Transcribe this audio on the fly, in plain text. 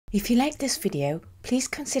If you like this video, please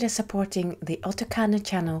consider supporting the Oto Kano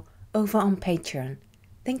channel over on Patreon.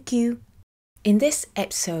 Thank you. In this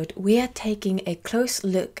episode, we are taking a close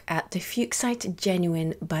look at the Fuchsite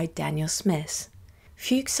Genuine by Daniel Smith.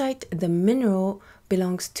 Fuchsite, the mineral,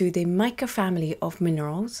 belongs to the mica family of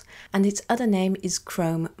minerals, and its other name is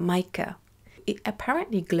chrome mica. It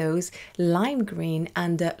apparently glows lime green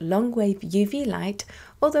under long-wave UV light,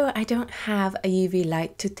 although I don't have a UV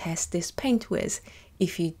light to test this paint with.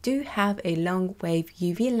 If you do have a long-wave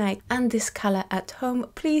UV light and this color at home,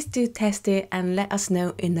 please do test it and let us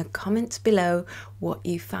know in the comments below what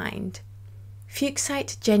you find.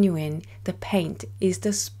 Fuchsite Genuine, the paint, is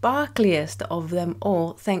the sparkliest of them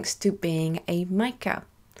all thanks to being a mica.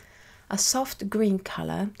 A soft green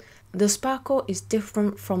color, the sparkle is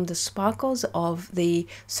different from the sparkles of the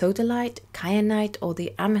sodalite, kyanite or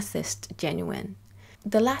the amethyst Genuine.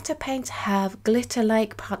 The latter paints have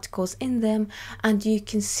glitter-like particles in them, and you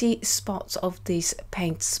can see spots of these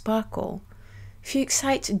paints sparkle.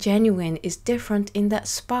 Fuchsite Genuine is different in that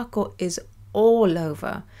sparkle is all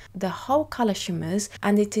over. The whole color shimmers,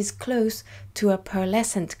 and it is close to a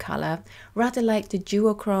pearlescent color, rather like the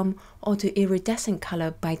duochrome or the iridescent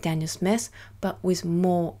color by Daniel Smith, but with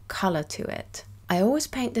more color to it. I always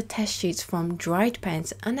paint the test sheets from dried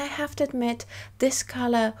paints, and I have to admit this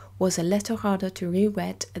color was a little harder to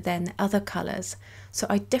re-wet than other colors, so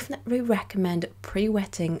I definitely recommend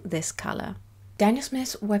pre-wetting this color. Daniel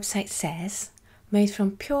Smith's website says, made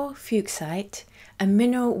from pure fuchsite, a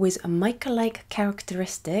mineral with mica-like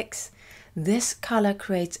characteristics, this color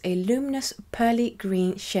creates a luminous pearly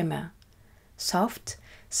green shimmer. Soft,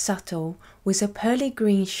 subtle, with a pearly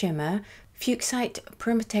green shimmer, Fuchsite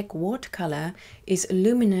Primatek Watercolor is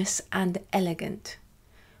luminous and elegant.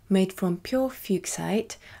 Made from pure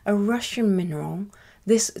fuchsite, a Russian mineral,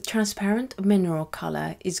 this transparent mineral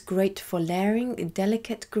color is great for layering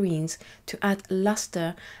delicate greens to add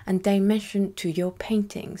luster and dimension to your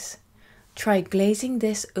paintings. Try glazing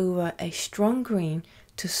this over a strong green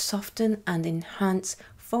to soften and enhance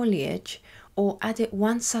foliage, or add it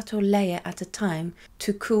one subtle layer at a time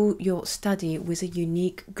to cool your study with a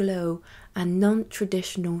unique glow and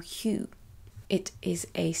non-traditional hue. It is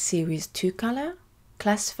a Series 2 color,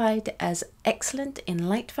 classified as excellent in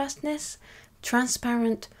light fastness,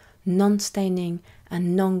 transparent, non-staining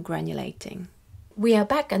and non-granulating. We are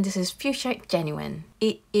back, and this is Fuchsite Genuine.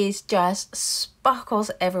 It is just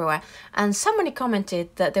sparkles everywhere, and somebody commented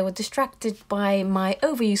that they were distracted by my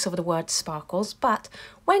overuse of the word sparkles, but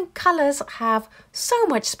when colors have so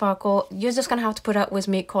much sparkle, you're just gonna have to put up with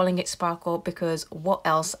me calling it sparkle, because what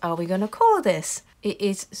else are we gonna call this? It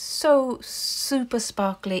is so super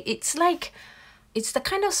sparkly. It's the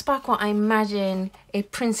kind of sparkle I imagine a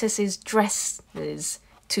princess's dresses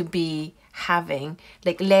to be having,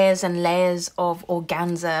 like layers and layers of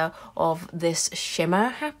organza of this shimmer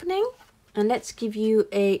happening. And let's give you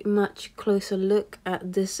a much closer look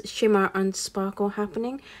at this shimmer and sparkle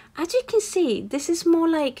happening. As you can see, this is more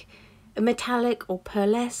like a metallic or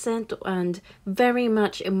pearlescent and very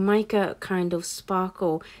much a mica kind of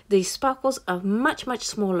sparkle. These sparkles are much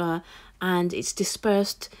smaller and it's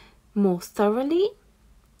dispersed more thoroughly.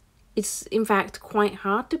 It's in fact quite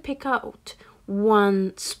hard to pick out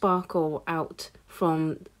one sparkle out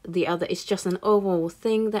from the other. It's just an overall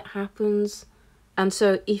thing that happens. And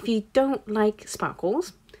so if you don't like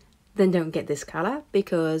sparkles, then don't get this color,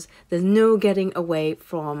 because there's no getting away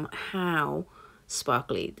from how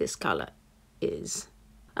sparkly this color is.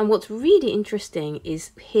 And what's really interesting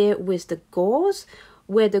is here with the gauze,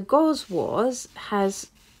 where the gauze has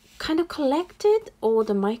kind of collected all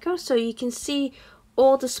the mica, so you can see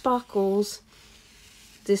all the sparkles,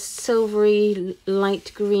 this silvery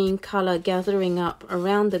light green color gathering up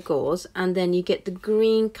around the gauze, and then you get the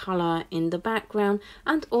green color in the background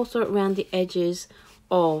and also around the edges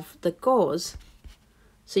of the gauze.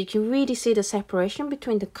 So you can really see the separation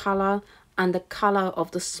between the color and the color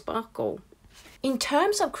of the sparkle. In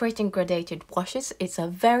terms of creating gradated washes, it's a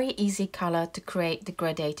very easy color to create the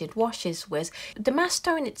gradated washes with. The mass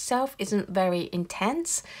tone itself isn't very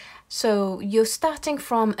intense, so you're starting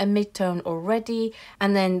from a mid-tone already,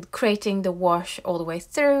 and then creating the wash all the way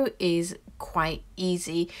through is quite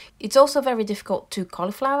easy. It's also very difficult to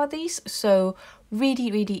cauliflower these, so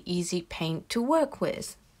really easy paint to work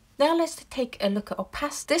with. Now let's take a look at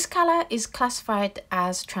opacity. This color is classified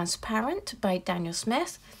as transparent by Daniel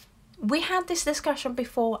Smith. We had this discussion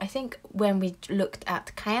before, I think, when we looked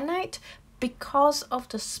at kyanite. Because of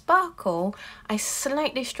the sparkle, I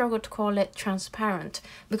slightly struggle to call it transparent,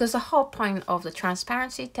 because the whole point of the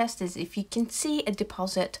transparency test is if you can see a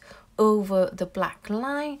deposit over the black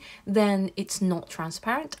line, then it's not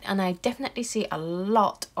transparent, and I definitely see a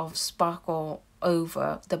lot of sparkle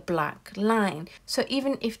over the black line. So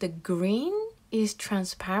even if the green is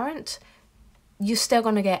transparent, you're still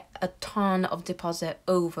going to get a ton of deposit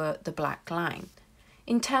over the black line.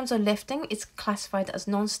 In terms of lifting, it's classified as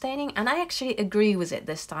non-staining, and I actually agree with it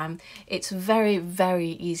this time. It's very, very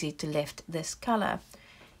easy to lift this color.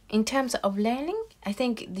 In terms of layering, I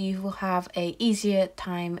think you will have a easier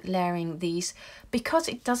time layering these because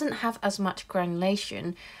it doesn't have as much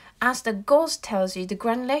granulation. As the gauze tells you, the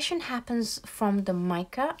granulation happens from the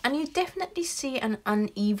mica, and you definitely see an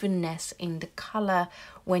unevenness in the color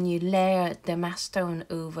when you layer the mass stone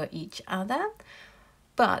over each other.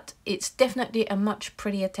 But it's definitely a much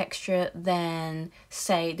prettier texture than,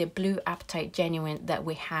 say, the Blue Apatite Genuine that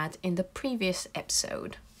we had in the previous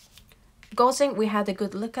episode. Gauzing, we had a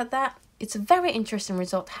good look at that. It's a very interesting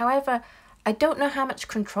result. However, I don't know how much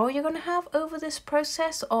control you're going to have over this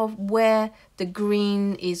process of where the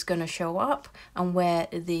green is going to show up and where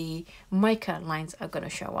the mica lines are going to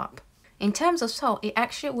show up. In terms of salt, it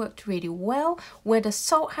actually worked really well. Where the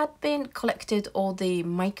salt had been, collected all the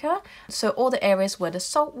mica. So all the areas where the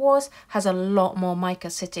salt was has a lot more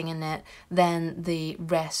mica sitting in it than the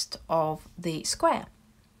rest of the square.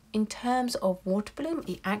 In terms of water bloom,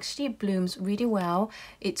 it actually blooms really well.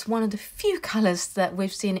 It's one of the few colors that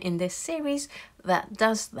we've seen in this series that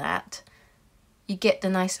does that. You get the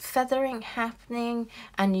nice feathering happening,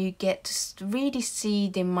 and you get to really see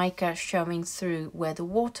the mica showing through where the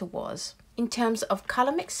water was. In terms of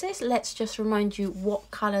color mixes, let's just remind you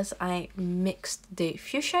what colors I mixed the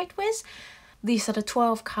Fuchsite with. These are the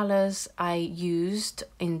 12 colors I used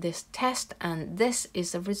in this test, and this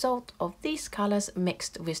is the result of these colors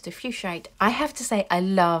mixed with the Fuchsite. I have to say, I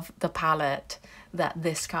love the palette that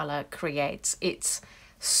this color creates. It's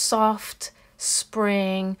soft,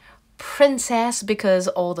 spring, princess because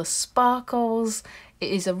all the sparkles.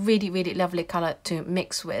 It is a really, really lovely color to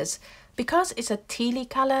mix with. Because it's a tealy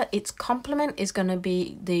color, its complement is going to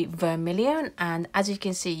be the vermilion, and as you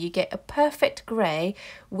can see, you get a perfect gray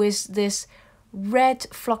with this red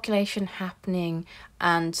flocculation happening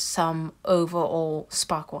and some overall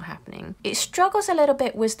sparkle happening. It struggles a little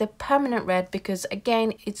bit with the permanent red because,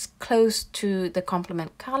 again, it's close to the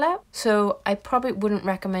complement color, so I probably wouldn't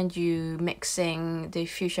recommend you mixing the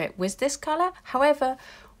Fuchsite with this color. However,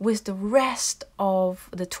 with the rest of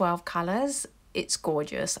the 12 colors, it's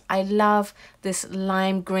gorgeous. I love this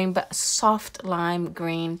lime green, but soft lime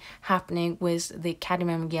green happening with the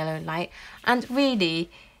cadmium yellow light, and really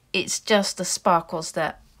it's just the sparkles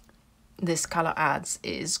that this color adds.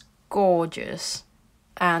 Is gorgeous.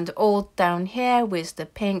 And all down here with the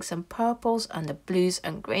pinks and purples and the blues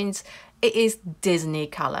and greens, it is Disney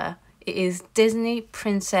color. It is Disney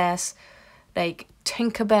princess, like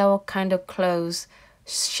Tinkerbell kind of clothes,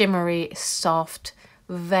 shimmery, soft,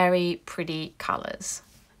 very pretty colors.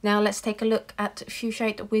 Now let's take a look at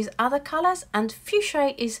Fuchsite with other colors, and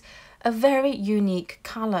Fuchsite is a very unique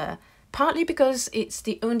color. Partly because it's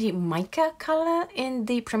the only mica color in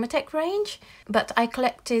the Primatek range, but I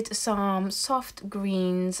collected some soft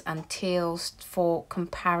greens and teals for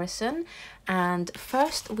comparison. And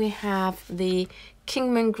first we have the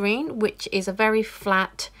Kingman Green, which is a very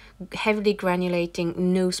flat, heavily granulating,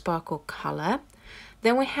 no sparkle color.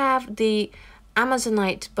 Then we have the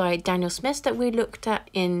Amazonite by Daniel Smith that we looked at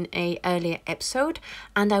in an earlier episode,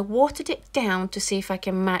 and I watered it down to see if I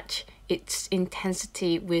can match its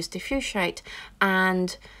intensity with the Fuchsite,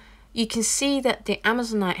 and you can see that the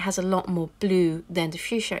Amazonite has a lot more blue than the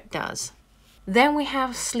Fuchsite does. Then we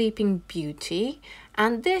have Sleeping Beauty,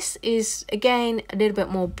 and this is again a little bit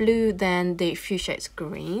more blue than the Fuchsite's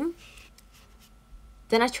green.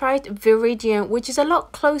 Then I tried Viridian, which is a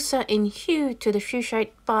lot closer in hue to the Fuchsite,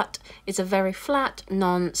 but it's a very flat,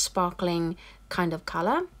 non-sparkling kind of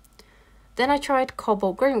color. Then I tried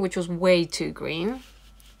Cobalt Green, which was way too green.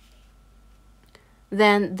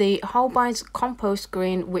 Then the Holbein's Compost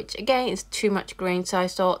Green, which again is too much green, so I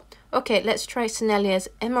thought, okay, let's try Senneliers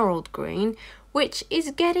Emerald Green, which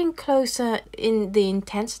is getting closer in the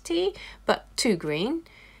intensity, but too green.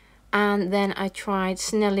 And then I tried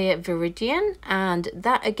Sennelier Viridian, and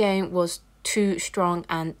that again was too strong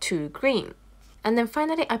and too green. And then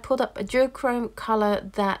finally I pulled up a duochrome color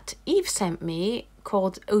that Eve sent me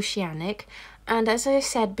called Oceanic, and as I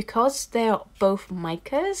said, because they are both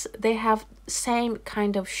micas, they have same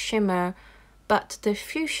kind of shimmer, but the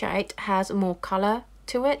Fuchsite has more color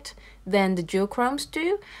to it than the duochromes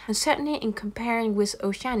do. And certainly in comparing with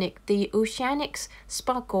Oceanic, the Oceanic's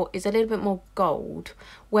sparkle is a little bit more gold,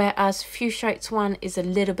 whereas Fuchsite's one is a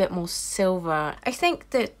little bit more silver. I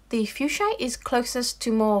think that the Fuchsite is closest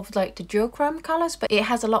to more of like the duochrome colors, but it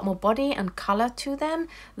has a lot more body and color to them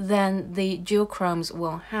than the duochromes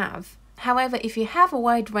will have. However, if you have a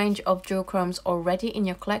wide range of duochromes already in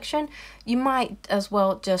your collection, you might as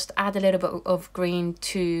well just add a little bit of green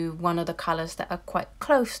to one of the colors that are quite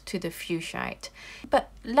close to the Fuchsite.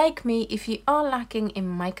 But like me, if you are lacking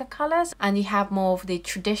in mica colors and you have more of the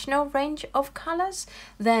traditional range of colors,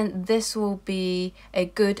 then this will be a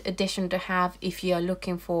good addition to have if you are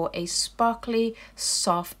looking for a sparkly,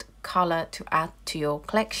 soft color to add to your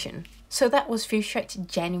collection. So that was Fuchsite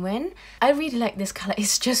Genuine. I really like this color.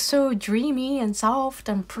 It's just so dreamy and soft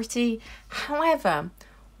and pretty. However,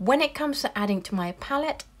 when it comes to adding to my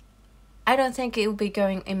palette, I don't think it will be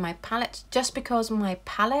going in my palette, just because my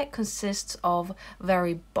palette consists of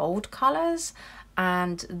very bold colors,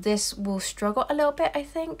 and this will struggle a little bit, I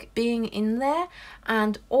think, being in there.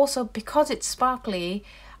 And also because it's sparkly,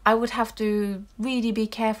 I would have to really be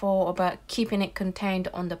careful about keeping it contained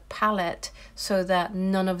on the palette so that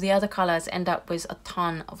none of the other colors end up with a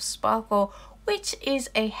ton of sparkle, which is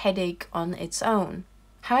a headache on its own.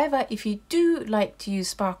 However, if you do like to use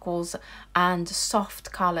sparkles and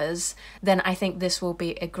soft colors, then I think this will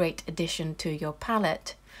be a great addition to your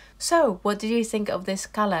palette. So what did you think of this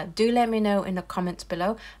color? Do let me know in the comments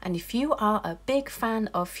below. And if you are a big fan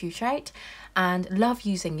of Fuchsite and love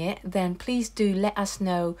using it, then please do let us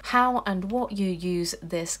know how and what you use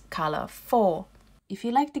this color for. If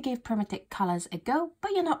you like to give Primatek colors a go,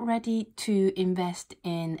 but you're not ready to invest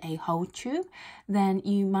in a whole tube, then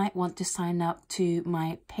you might want to sign up to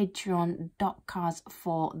my Patreon dot cards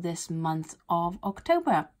for this month of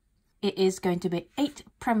October. It is going to be 8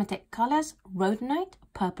 Primatek colors: Rhodonite,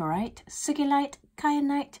 Purpurite, Sugilite,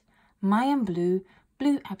 Kyanite, Mayan Blue,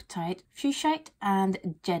 Blue Apatite, Fuchsite and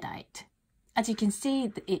Jadeite. As you can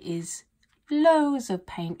see, it is loads of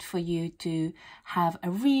paint for you to have a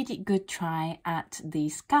really good try at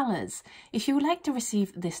these colors. If you would like to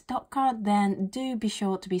receive this dot card, then do be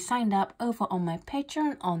sure to be signed up over on my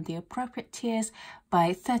Patreon on the appropriate tiers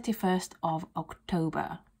by 31st of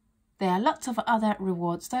October. There are lots of other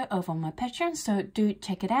rewards though over on my Patreon, so do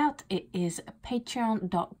check it out. It is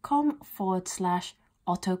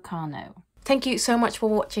patreon.com/Oto Kano. Thank you so much for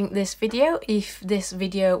watching this video. If this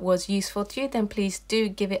video was useful to you, then please do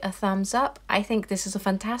give it a thumbs up. I think this is a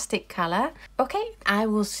fantastic color. Okay, I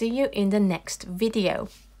will see you in the next video.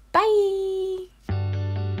 Bye!